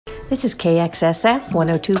This is KXSF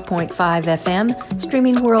 102.5 FM,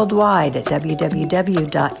 streaming worldwide at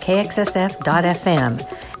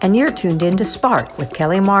www.kxsf.fm. And you're tuned in to Spark with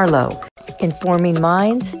Kelly Marlowe, informing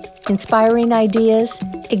minds, inspiring ideas,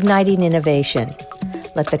 igniting innovation.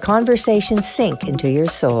 Let the conversation sink into your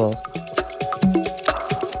soul.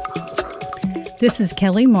 This is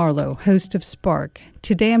Kelly Marlowe, host of Spark.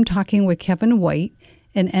 Today I'm talking with Kevin White,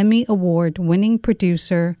 an Emmy Award-winning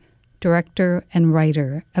producer, director, and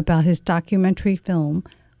writer, about his documentary film,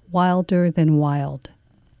 Wilder Than Wild.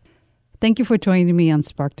 Thank you for joining me on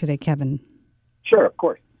Spark today, Kevin. Sure, of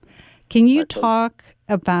course. Can you talk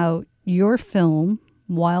about your film,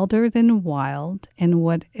 Wilder Than Wild, and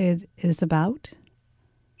what it is about?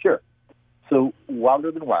 Sure. So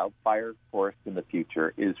Wilder Than Wild, Fire, Forest in the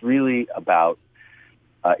Future, is really about,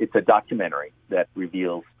 it's a documentary that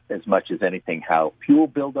reveals as much as anything how fuel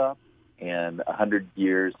buildup and 100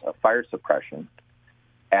 years of fire suppression,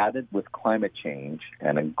 added with climate change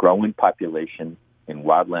and a growing population in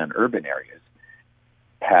wildland urban areas,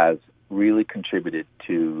 has really contributed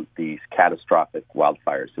to these catastrophic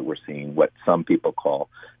wildfires that we're seeing, what some people call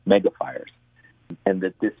megafires. And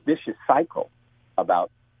that this vicious cycle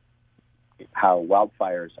about how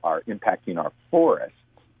wildfires are impacting our forests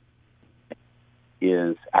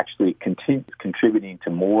is actually contributing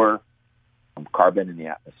to more carbon in the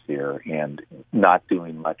atmosphere and not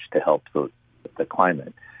doing much to help the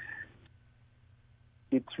climate.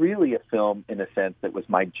 It's really a film, in a sense, that was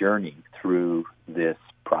my journey through this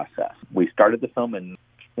process. We started the film in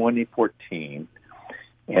 2014,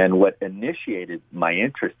 and what initiated my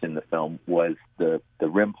interest in the film was the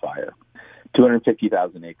Rim Fire.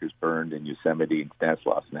 250,000 acres burned in Yosemite and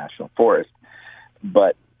Stanislaus National Forest,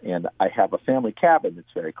 and I have a family cabin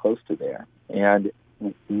that's very close to there. And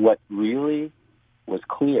what really was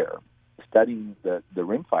clear, studying the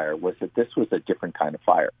Rim Fire, was that this was a different kind of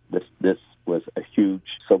fire. This was a huge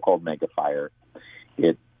so-called mega fire.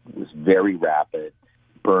 It was very rapid,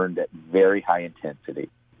 burned at very high intensity,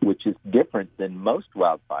 which is different than most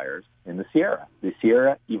wildfires in the Sierra. The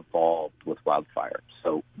Sierra evolved with wildfire.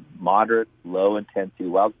 So moderate, low-intensity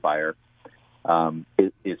wildfire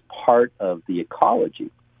is part of the ecology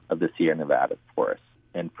of the Sierra Nevada forest.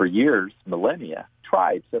 And for years, millennia,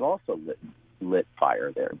 tribes had also lit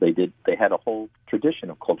fire there. They had a whole tradition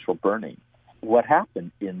of cultural burning. What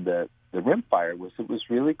happened in the Rim Fire was it was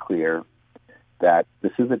really clear that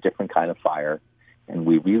this is a different kind of fire, and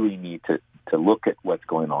we really need to look at what's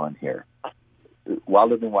going on here.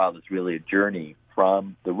 Wilder Than Wild is really a journey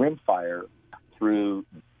from the Rim Fire through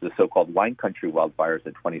the so-called wine country wildfires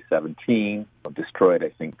in 2017, destroyed, I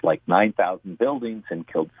think, like 9,000 buildings and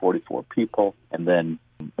killed 44 people. And then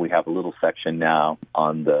we have a little section now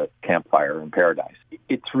on the Camp Fire in Paradise.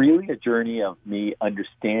 It's really a journey of me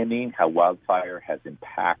understanding how wildfire has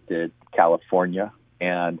impacted California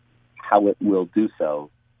and how it will do so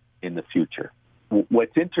in the future.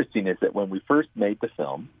 What's interesting is that when we first made the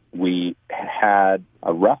film, we had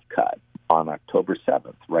a rough cut on October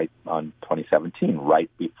 7th, right on 2017, right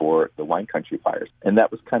before the wine country fires. And that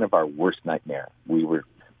was kind of our worst nightmare. We were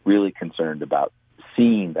really concerned about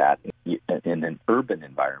seeing that in an urban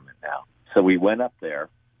environment now. So we went up there,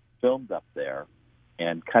 filmed up there,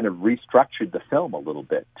 and kind of restructured the film a little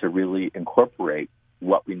bit to really incorporate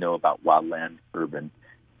what we know about wildland-urban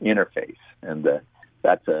interface. And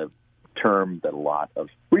that's a term that a lot of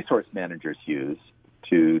resource managers use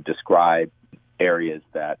to describe areas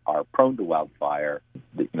that are prone to wildfire.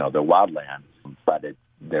 They're wildlands, but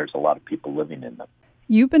there's a lot of people living in them.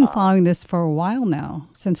 You've been following this for a while now,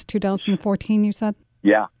 since 2014, you said?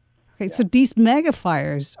 Yeah. Okay, so these mega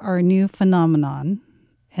fires are a new phenomenon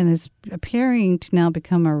and is appearing to now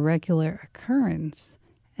become a regular occurrence.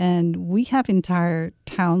 And we have entire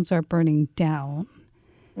towns are burning down.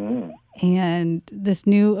 And this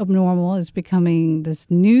new abnormal is becoming this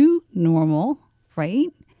new normal, right?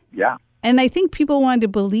 Yeah. And I think people wanted to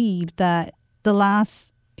believe that the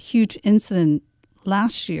last huge incident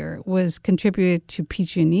last year was contributed to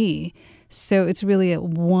PG&E. So it's really a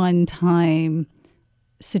one-time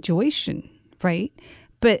situation, right?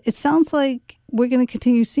 But it sounds like we're going to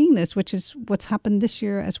continue seeing this, which is what's happened this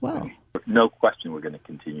year as well. No question we're going to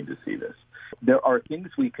continue to see this. There are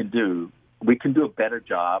things we can do. We can do a better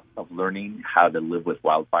job of learning how to live with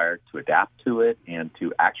wildfire, to adapt to it, and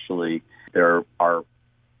to actually, there are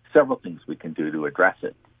several things we can do to address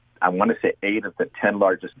it. I want to say 8 of the 10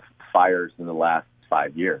 largest fires in the last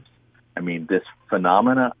 5 years. I mean, this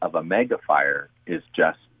phenomena of a mega fire is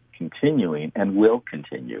just continuing and will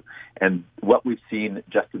continue. And what we've seen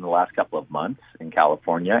just in the last couple of months in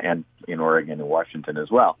California and in Oregon and Washington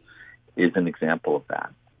as well is an example of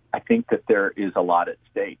that. I think that there is a lot at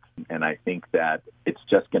stake. And I think that it's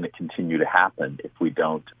just going to continue to happen if we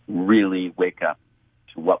don't really wake up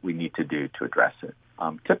to what we need to do to address it.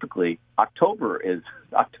 Typically, October is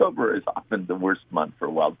often the worst month for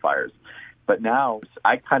wildfires. But now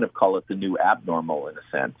I kind of call it the new abnormal in a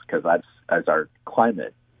sense, because as our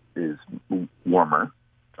climate is warmer,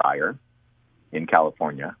 drier in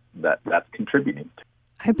California, that's contributing.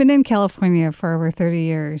 I've been in California for over 30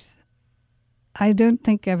 years. I don't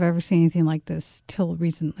think I've ever seen anything like this till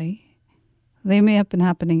recently. They may have been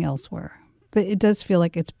happening elsewhere, but it does feel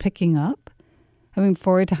like it's picking up. I mean,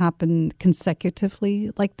 for it to happen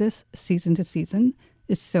consecutively like this, season to season,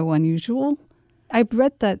 is so unusual. I've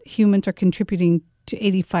read that humans are contributing to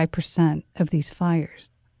 85% of these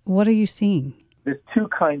fires. What are you seeing? There's two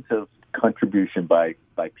kinds of contribution by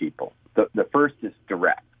people. The first is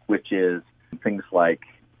direct, which is things like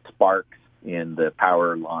sparks in the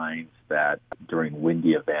power lines that during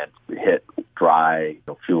windy events hit dry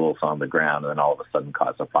fuels on the ground and then all of a sudden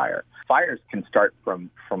cause a fire. Fires can start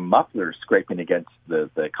from mufflers scraping against the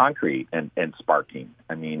concrete and sparking.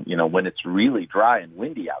 I mean, when it's really dry and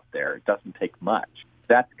windy out there, it doesn't take much.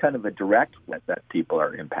 That's kind of a direct way that people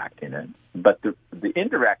are impacting it. But the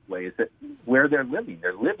indirect way is that where they're living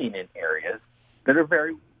in areas that are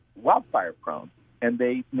very wildfire prone, and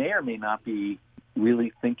they may or may not be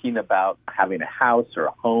really thinking about having a house or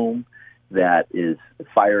a home that is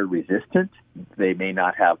fire resistant. They may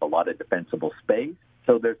not have a lot of defensible space.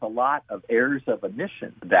 So there's a lot of areas of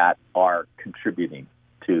emission that are contributing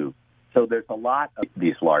to. So there's a lot of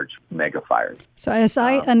these large mega fires. So as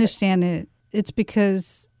I understand it, it's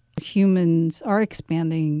because humans are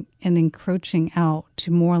expanding and encroaching out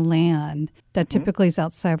to more land that typically is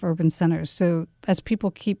outside of urban centers. So as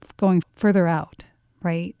people keep going further out,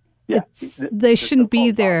 right? Yeah, they shouldn't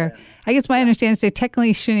be there. I guess my understanding is they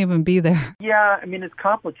technically shouldn't even be there. Yeah, I mean, it's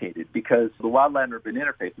complicated because the wildland-urban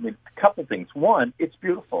interface, I mean, a couple things. One, it's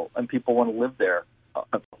beautiful and people want to live there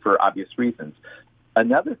for obvious reasons.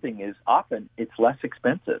 Another thing is often it's less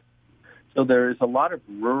expensive. So there's a lot of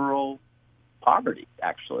rural poverty,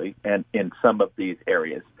 actually, and in some of these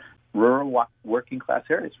areas, rural working-class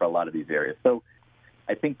areas for a lot of these areas. So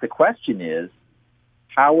I think the question is,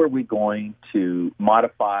 how are we going to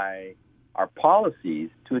modify our policies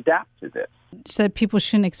to adapt to this? So that people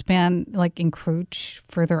shouldn't expand, like encroach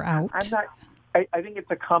further out? I think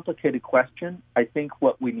it's a complicated question. I think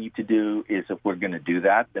what we need to do is if we're going to do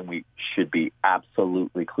that, then we should be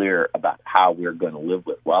absolutely clear about how we're going to live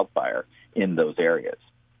with wildfire in those areas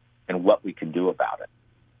and what we can do about it.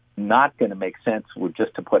 Not going to make sense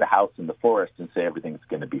just to put a house in the forest and say everything's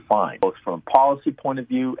going to be fine. Both from a policy point of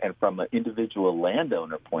view and from an individual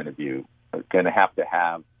landowner point of view, we're going to have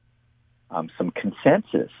some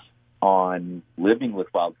consensus on living with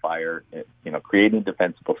wildfire, creating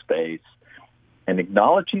defensible space and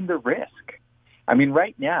acknowledging the risk. I mean,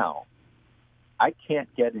 right now, I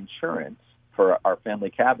can't get insurance for our family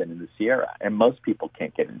cabin in the Sierra, and most people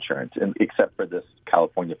can't get insurance, except for this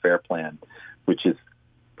California FAIR plan, which is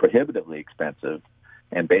prohibitively expensive,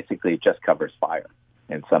 and basically it just covers fire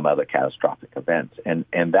and some other catastrophic events.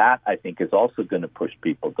 And that, I think, is also going to push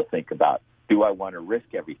people to think about, do I want to risk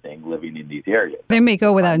everything living in these areas? They may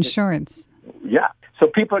go without insurance. Yeah. So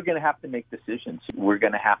people are going to have to make decisions. We're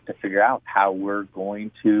going to have to figure out how we're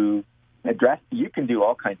going to address. You can do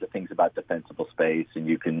all kinds of things about defensible space, and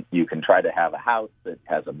you can try to have a house that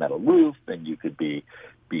has a metal roof, and you could be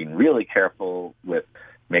being really careful with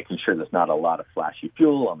making sure there's not a lot of flashy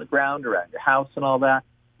fuel on the ground around your house and all that.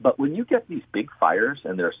 But when you get these big fires,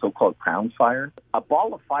 and they're so-called crown fires, a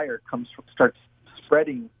ball of fire starts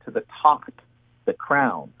spreading to the top, the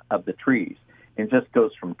crown of the trees, and just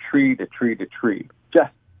goes from tree to tree to tree.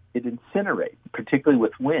 It incinerates, particularly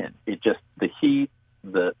with wind. The heat,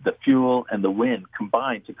 the fuel, and the wind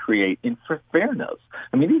combine to create infernos.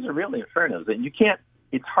 I mean, these are really infernos, and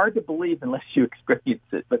it's hard to believe unless you experience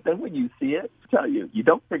it. But then when you see it, I tell you, you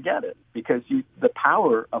don't forget it, because the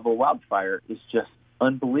power of a wildfire is just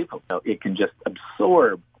unbelievable. It can just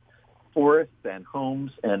absorb forests and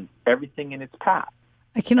homes and everything in its path.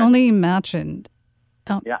 I can only imagine.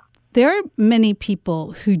 There are many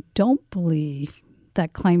people who don't believe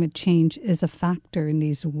that climate change is a factor in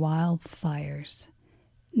these wildfires.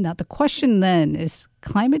 Now, the question then is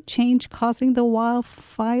climate change causing the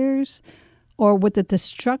wildfires, or with the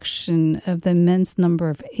destruction of the immense number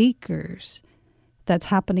of acres that's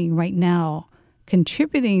happening right now,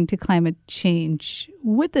 contributing to climate change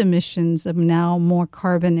with emissions of now more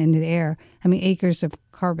carbon in the air? I mean, acres of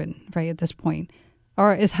carbon, right, at this point.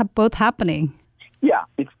 Or is both happening? Yeah,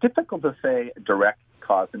 it's difficult to say direct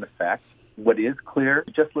cause and effect. What is clear,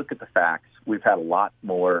 just look at the facts. We've had a lot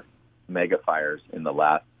more mega fires in the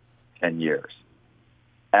last 10 years.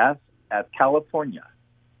 As California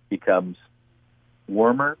becomes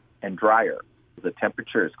warmer and drier, the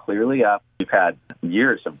temperature is clearly up. We've had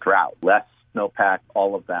years of drought, less snowpack,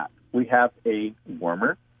 all of that. We have a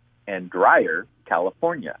warmer and drier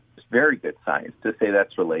California. It's very good science to say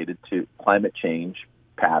that's related to climate change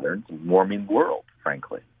patterns, warming world,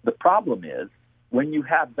 frankly. The problem is, when you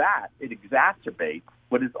have that, it exacerbates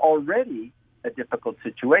what is already a difficult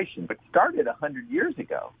situation. It started 100 years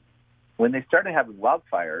ago. When they started having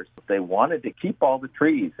wildfires, they wanted to keep all the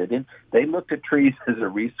trees. They looked at trees as a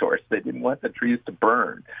resource. They didn't want the trees to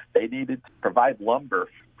burn. They needed to provide lumber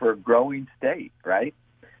for a growing state, right?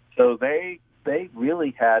 So they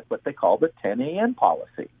really had what they call the 10 a.m.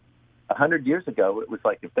 policy. 100 years ago, it was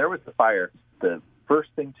like if there was a fire, the first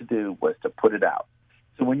thing to do was to put it out.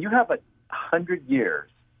 So when you have 100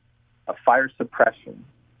 years of fire suppression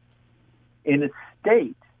in a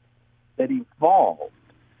state that evolved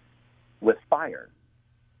with fire,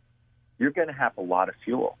 you're going to have a lot of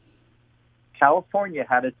fuel. California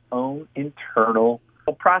had its own internal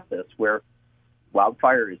process where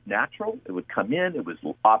wildfire is natural. It would come in. It was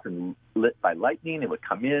often lit by lightning. It would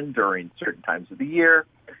come in during certain times of the year,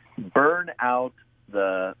 burn out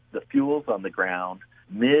the fuels on the ground,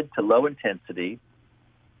 mid to low intensity.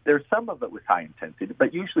 There's some of it was high intensity,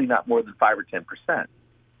 but usually not more than 5 or 10%.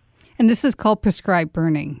 And this is called prescribed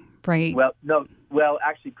burning, right? Well,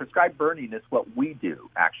 actually, prescribed burning is what we do,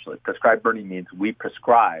 actually. Prescribed burning means we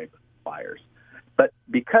prescribe fires. But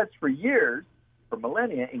because for years, for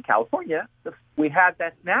millennia in California, we had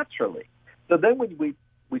that naturally. So then when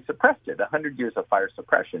we suppressed it, 100 years of fire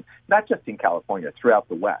suppression, not just in California, throughout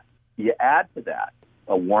the West. You add to that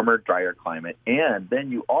a warmer, drier climate, and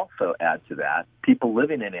then you also add to that people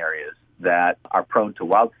living in areas that are prone to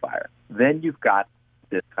wildfire. Then you've got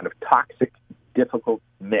this kind of toxic, difficult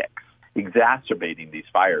mix exacerbating these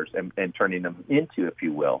fires and turning them into, if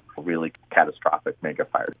you will, really catastrophic mega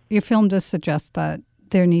fires. Your film does suggest that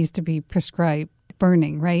there needs to be prescribed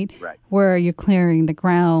burning, right? Right. Where you're clearing the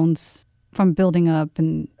grounds from building up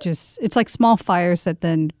and it's like small fires that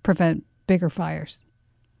then prevent bigger fires.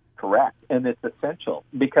 Correct. And it's essential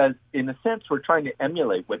because, in a sense, we're trying to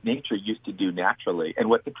emulate what nature used to do naturally and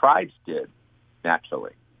what the tribes did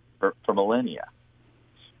naturally for millennia.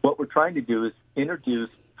 What we're trying to do is introduce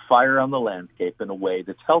fire on the landscape in a way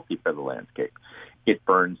that's healthy for the landscape. It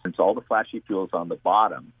burns all the flashy fuels on the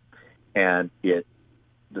bottom, and the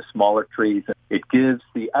smaller trees, it gives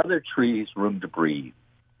the other trees room to breathe.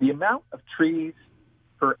 The amount of trees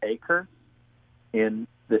per acre in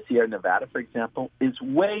the Sierra Nevada, for example, is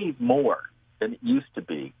way more than it used to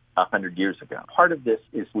be 100 years ago. Part of this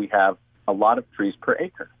is we have a lot of trees per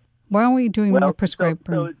acre. Why aren't we doing more prescribed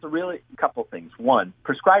burning? So it's really a couple things. One,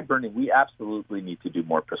 prescribed burning, we absolutely need to do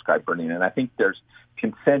more prescribed burning. And I think there's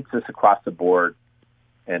consensus across the board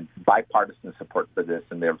and bipartisan support for this.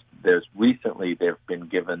 And there's recently they've been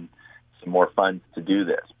given some more funds to do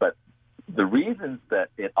this. But the reasons that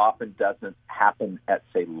it often doesn't happen at,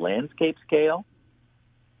 say, landscape scale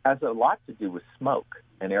has a lot to do with smoke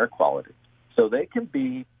and air quality. So they can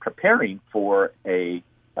be preparing for a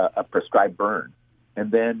prescribed burn.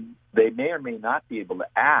 And then they may or may not be able to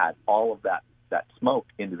add all of that smoke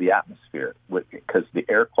into the atmosphere because of the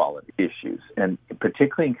air quality issues, and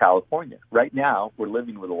particularly in California. Right now, we're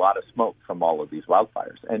living with a lot of smoke from all of these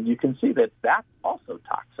wildfires, and you can see that that's also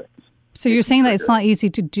toxic. So you're saying that it's not easy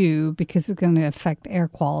to do because it's going to affect air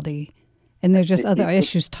quality, and there's just other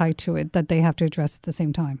issues tied to it that they have to address at the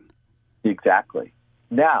same time. Exactly.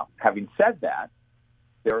 Now, having said that,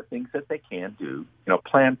 there are things that they can do,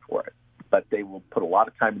 plan for it. But they will put a lot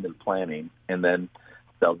of time into the planning, and then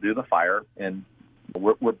they'll do the fire. And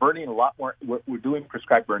we're burning a lot more. We're doing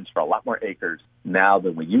prescribed burns for a lot more acres now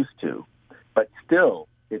than we used to. But still,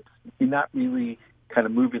 you're not really kind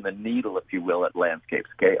of moving the needle, if you will, at landscape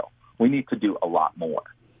scale. We need to do a lot more.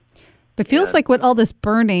 But it feels like with all this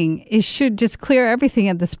burning, it should just clear everything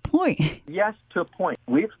at this point. Yes, to a point.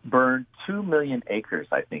 We've burned 2 million acres,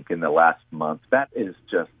 I think, in the last month. That is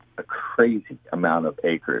just a crazy amount of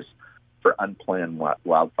acres for unplanned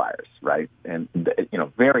wildfires, right? And,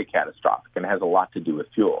 very catastrophic, and it has a lot to do with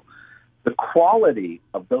fuel. The quality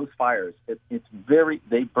of those fires,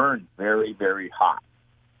 they burn very, very hot.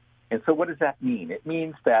 And so what does that mean? It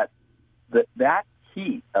means that that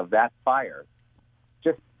heat of that fire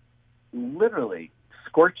just literally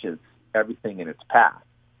scorches everything in its path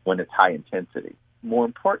when it's high intensity. More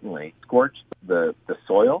importantly, scorch the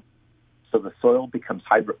soil, so the soil becomes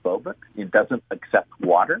hydrophobic. It doesn't accept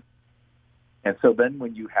water. And so then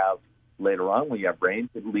when you have rains,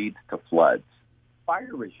 it leads to floods.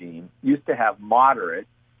 Fire regime used to have moderate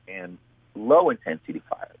and low-intensity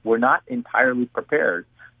fires. We're not entirely prepared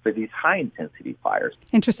for these high-intensity fires.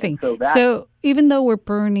 Interesting. So even though we're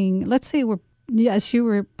burning, let's say as you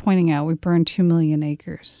were pointing out, we burned 2 million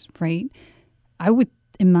acres, right? I would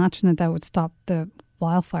imagine that would stop the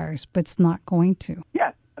wildfires, but it's not going to.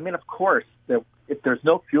 Yes. I mean, of course, if there's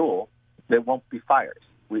no fuel, there won't be fires.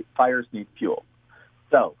 Fires need fuel.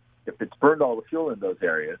 So if it's burned all the fuel in those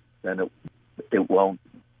areas, then it won't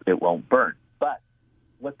burn. But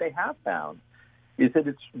what they have found is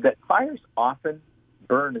that fires often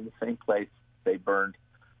burn in the same place they burned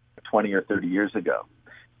 20 or 30 years ago.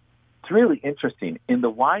 It's really interesting. In the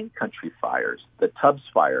wine country fires, the Tubbs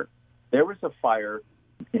fire, there was a fire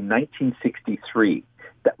in 1963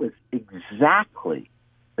 that was exactly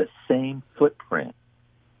the same footprint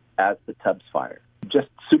as the Tubbs fire. Just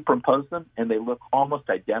superimpose them, and they look almost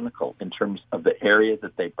identical in terms of the area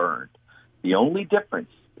that they burned. The only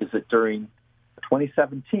difference is that during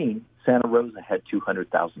 2017, Santa Rosa had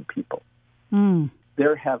 200,000 people.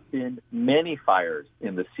 There have been many fires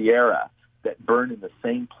in the Sierra that burn in the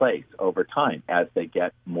same place over time as they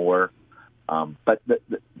get more. But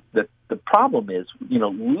the problem is,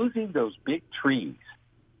 losing those big trees,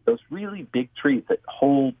 those really big trees that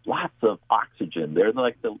hold lots of oxygen. They're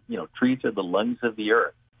like trees are the lungs of the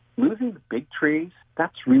earth. Losing the big trees,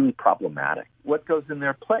 that's really problematic. What goes in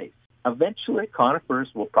their place? Eventually, conifers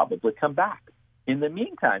will probably come back. In the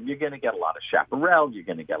meantime, you're going to get a lot of chaparral, you're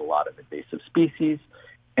going to get a lot of invasive species,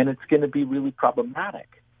 and it's going to be really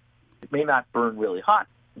problematic. It may not burn really hot.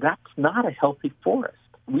 That's not a healthy forest.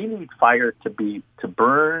 We need fire to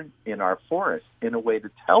burn in our forest in a way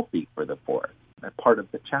that's healthy for the forest. That's part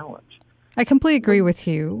of the challenge. I completely agree with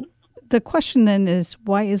you. The question then is,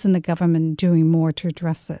 why isn't the government doing more to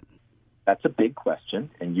address it? That's a big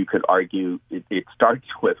question, and you could argue it starts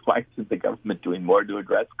with, why isn't the government doing more to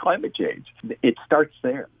address climate change? It starts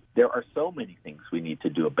there. There are so many things we need to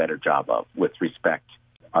do a better job of with respect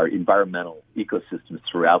to our environmental ecosystems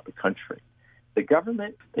throughout the country. The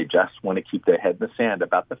government, they just want to keep their head in the sand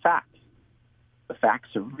about the facts. The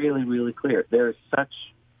facts are really, really clear. There is such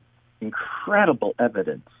incredible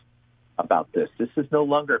evidence about this. This is no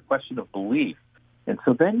longer a question of belief. And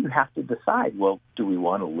so then you have to decide, well, do we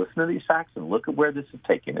want to listen to these facts and look at where this is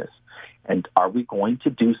taking us? And are we going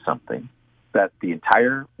to do something that the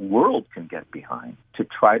entire world can get behind to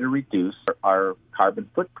try to reduce our carbon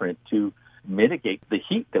footprint to mitigate the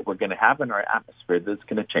heat that we're going to have in our atmosphere that's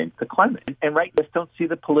going to change the climate? And right, just don't see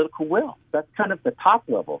the political will. That's kind of the top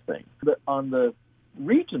level thing. But on the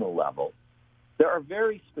regional level, there are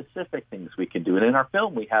very specific things we can do. And in our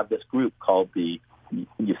film, we have this group called the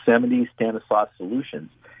Yosemite Stanislaus Solutions.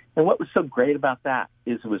 And what was so great about that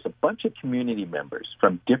is it was a bunch of community members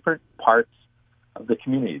from different parts of the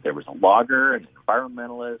community. There was a logger, an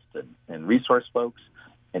environmentalist, and resource folks,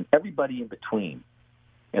 and everybody in between.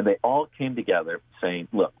 And they all came together saying,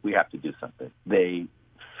 look, we have to do something. They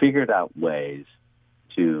figured out ways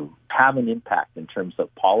to have an impact in terms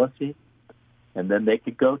of policy, and then they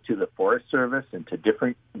could go to the Forest Service and to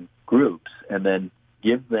different groups and then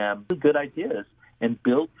give them good ideas and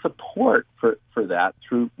build support for that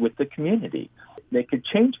with the community. They could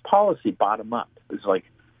change policy bottom up. It was like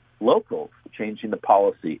locals changing the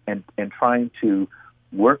policy and trying to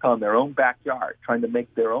work on their own backyard, trying to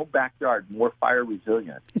make their own backyard more fire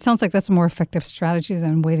resilient. It sounds like that's a more effective strategy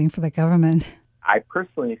than waiting for the government. I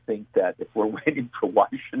personally think that if we're waiting for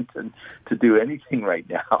Washington to do anything right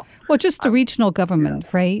now... Well, just the regional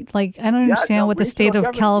government, right? Like, I don't understand what the state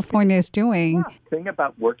of California is doing. Yeah, the thing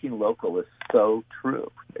about working local is so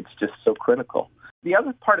true. It's just so critical. The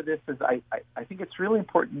other part of this is I think it's really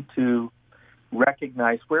important to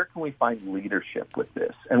recognize where can we find leadership with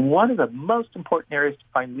this. And one of the most important areas to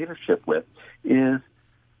find leadership with is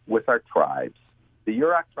with our tribes. The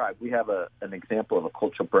Yurok tribe, we have an example of a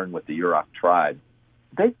cultural burn with the Yurok tribe.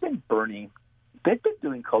 They've been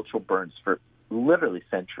doing cultural burns for literally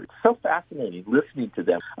centuries. So fascinating listening to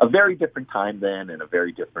them. A very different time then and a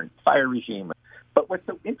very different fire regime. But what's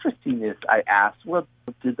so interesting is I asked, well,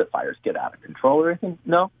 did the fires get out of control or anything?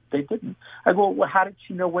 No, they didn't. I go, well, how did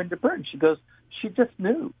she know when to burn? She goes, she just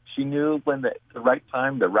knew. She knew when the right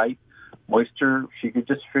time, the right moisture, she could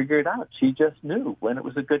just figure it out. She just knew when it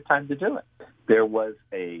was a good time to do it. There was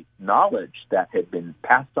a knowledge that had been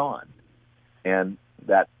passed on and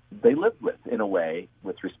that they lived with in a way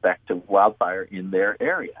with respect to wildfire in their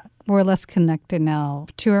area. We're less connected now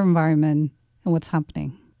to our environment and what's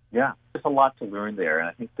happening. Yeah, there's a lot to learn there. And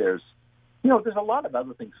I think there's a lot of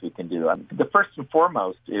other things we can do. I mean, the first and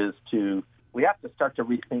foremost is we have to start to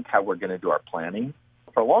rethink how we're going to do our planning.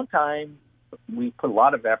 For a long time, we put a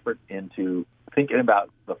lot of effort into thinking about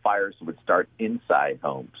the fires that would start inside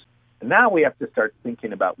homes. And now we have to start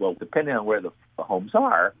thinking about, well, depending on where the homes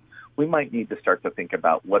are, we might need to start to think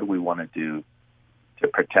about what do we want to do to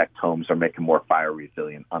protect homes or make them more fire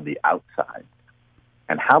resilient on the outside.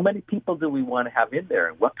 And how many people do we want to have in there?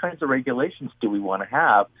 And what kinds of regulations do we want to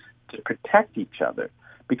have to protect each other?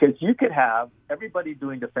 Because you could have everybody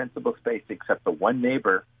doing defensible space except the one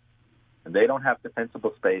neighbor, and they don't have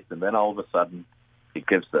defensible space, and then all of a sudden it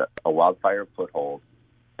gives a wildfire foothold,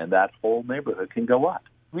 and that whole neighborhood can go up.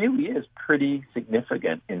 It really is pretty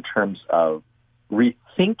significant in terms of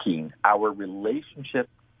rethinking our relationship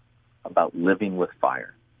about living with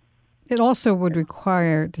fire. It also would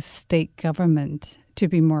require the state government to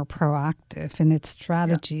be more proactive in its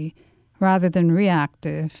strategy rather than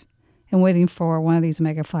reactive and waiting for one of these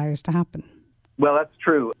mega fires to happen. Well, that's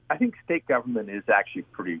true. I think state government is actually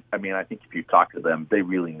I think if you talk to them, they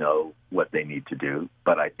really know what they need to do.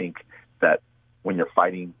 But I think that when you're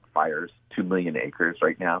fighting fires, 2 million acres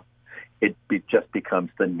right now, just becomes,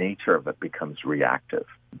 the nature of it becomes reactive.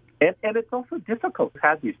 And it's also difficult to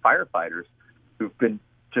have these firefighters who've been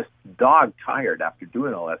just dog tired after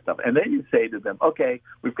doing all that stuff. And then you say to them, okay,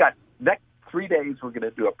 we've got next 3 days, we're going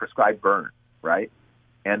to do a prescribed burn, right?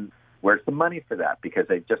 And where's the money for that? Because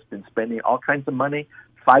they've just been spending all kinds of money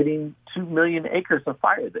fighting 2 million acres of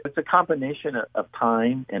fire. It's a combination of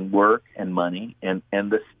time and work and money. And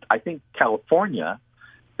this, I think California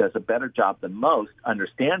does a better job than most,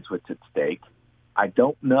 understands what's at stake. I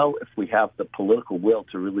don't know if we have the political will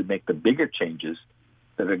to really make the bigger changes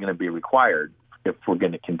that are going to be required if we're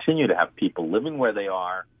going to continue to have people living where they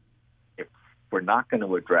are, if we're not going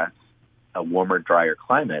to address a warmer, drier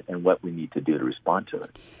climate and what we need to do to respond to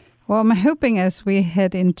it. Well, I'm hoping as we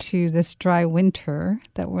head into this dry winter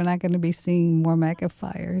that we're not going to be seeing more mega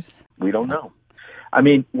fires. We don't know. I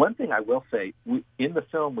mean, one thing I will say, in the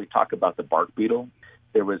film we talk about the bark beetle.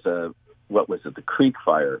 There was the Creek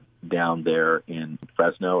Fire down there in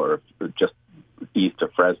Fresno or just east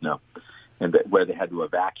of Fresno, and where they had to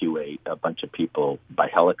evacuate a bunch of people by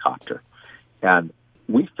helicopter. And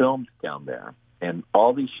we filmed down there, and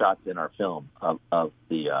all these shots in our film of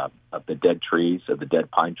the dead trees, of the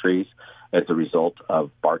dead pine trees, as a result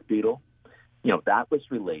of bark beetle, that was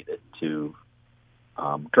related to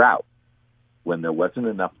drought. When there wasn't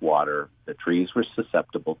enough water, the trees were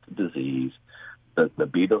susceptible to disease. The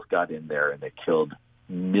beetles got in there and they killed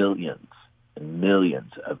millions and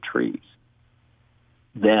millions of trees.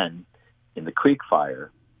 Then, in the Creek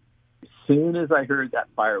Fire, as soon as I heard that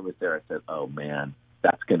fire was there, I said, oh, man,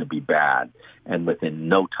 that's going to be bad. And within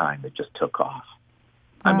no time, it just took off.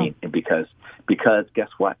 Wow. I mean, because guess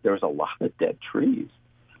what? There was a lot of dead trees.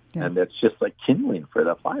 Yeah. And that's just like kindling for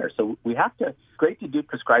the fire. So we have to, great to do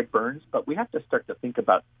prescribed burns, but we have to start to think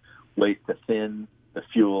about ways to thin the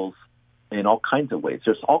fuels in all kinds of ways.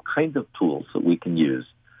 There's all kinds of tools that we can use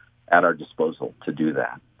at our disposal to do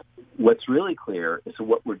that. What's really clear is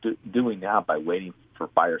what we're doing now by waiting for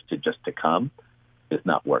fires to come is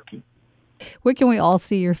not working. Where can we all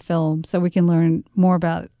see your film so we can learn more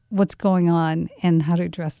about what's going on and how to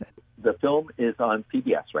address it? The film is on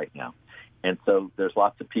PBS right now. And so there's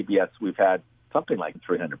lots of PBS. We've had something like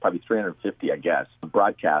 300, probably 350, I guess,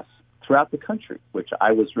 broadcasts throughout the country, which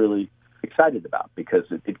I was really excited about because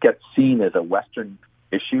it gets seen as a Western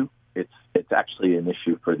issue. It's actually an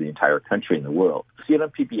issue for the entire country and the world. See it on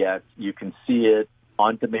PBS. You can see it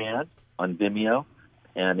on demand on Vimeo,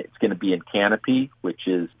 and it's going to be in Canopy, which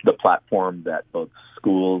is the platform that both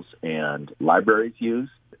schools and libraries use.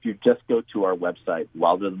 If you just go to our website,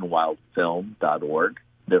 wilderthanwildfilm.org,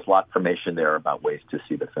 there's a lot of information there about ways to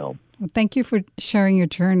see the film. Well, thank you for sharing your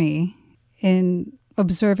journey in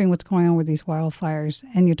observing what's going on with these wildfires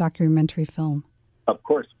and your documentary film. Of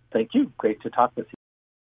course. Thank you. Great to talk with you.